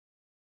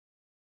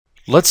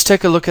Let's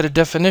take a look at a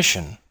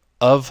definition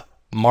of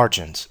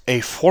margins,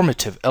 a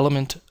formative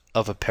element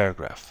of a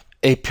paragraph.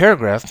 A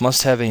paragraph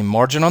must have a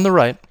margin on the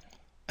right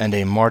and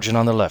a margin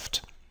on the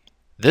left.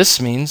 This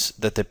means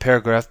that the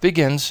paragraph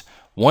begins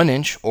 1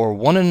 inch or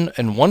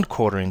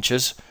 1¼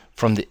 inches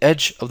from the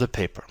edge of the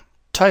paper.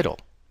 Title.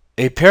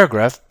 A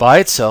paragraph by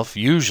itself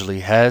usually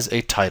has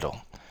a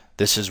title.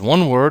 This is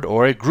one word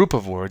or a group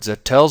of words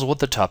that tells what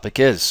the topic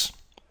is.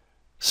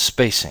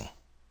 Spacing.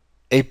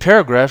 A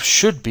paragraph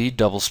should be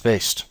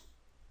double-spaced.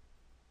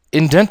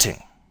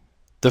 Indenting.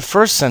 The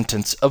first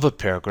sentence of a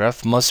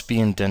paragraph must be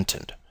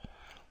indented.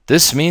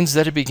 This means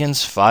that it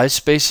begins 5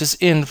 spaces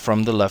in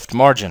from the left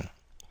margin.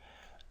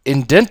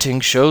 Indenting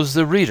shows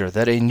the reader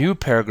that a new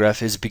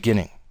paragraph is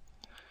beginning.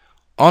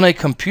 On a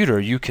computer,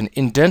 you can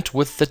indent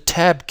with the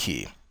Tab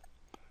key.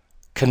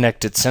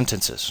 Connected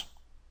sentences.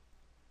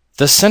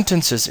 The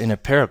sentences in a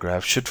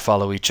paragraph should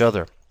follow each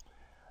other.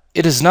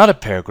 It is not a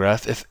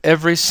paragraph if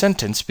every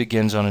sentence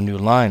begins on a new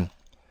line.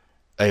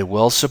 A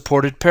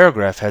well-supported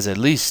paragraph has at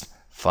least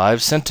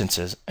 5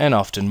 sentences and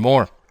often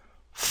more.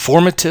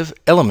 Formative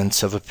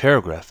elements of a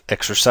paragraph,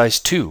 Exercise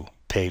 2,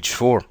 page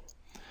 4.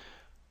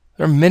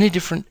 There are many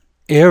different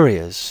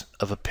areas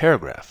of a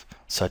paragraph,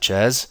 such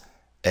as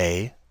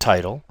A.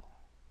 Title,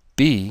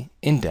 B.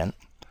 Indent,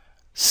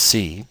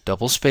 C.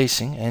 Double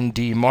spacing, and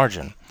D.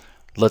 Margin.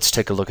 Let's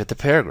take a look at the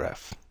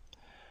paragraph.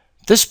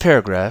 This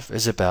paragraph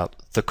is about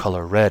the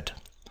color red.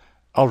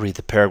 I'll read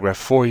the paragraph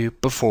for you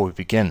before we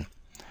begin.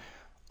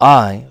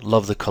 I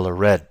love the color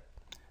red.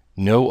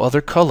 No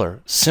other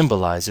color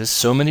symbolizes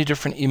so many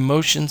different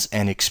emotions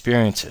and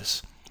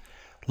experiences.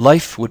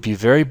 Life would be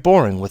very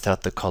boring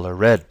without the color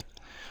red.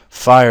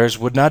 Fires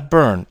would not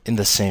burn in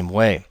the same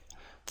way.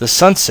 The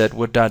sunset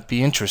would not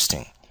be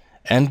interesting,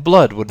 and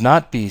blood would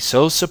not be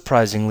so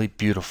surprisingly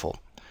beautiful.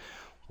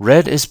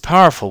 Red is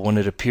powerful when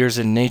it appears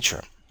in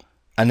nature,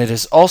 and it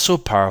is also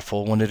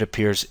powerful when it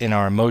appears in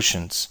our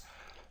emotions.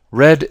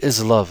 Red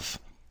is love.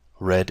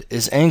 Red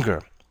is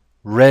anger.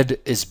 Red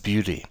is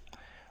beauty.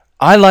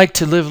 I like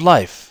to live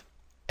life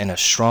in a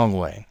strong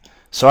way,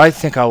 so I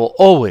think I will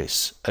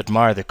always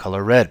admire the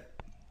color red.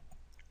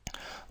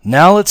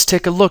 Now let's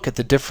take a look at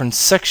the different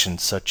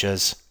sections such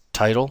as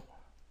title,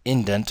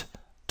 indent,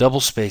 double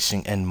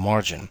spacing, and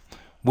margin.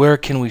 Where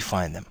can we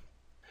find them?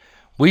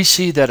 We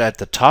see that at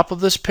the top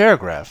of this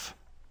paragraph,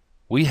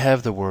 we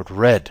have the word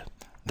red.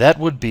 That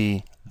would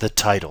be the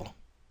title.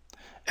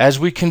 As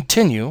we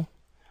continue,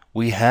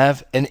 we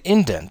have an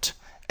indent.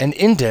 An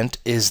indent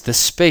is the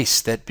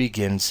space that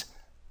begins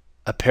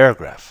a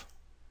paragraph.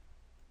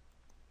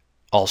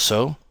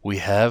 Also, we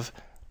have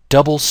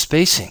double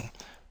spacing.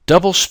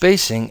 Double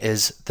spacing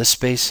is the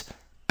space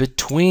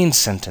between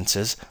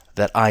sentences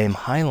that I am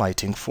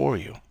highlighting for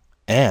you.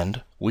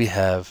 And we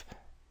have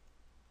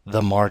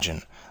the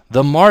margin.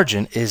 The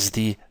margin is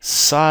the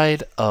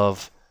side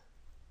of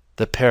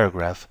the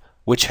paragraph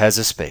which has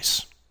a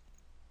space.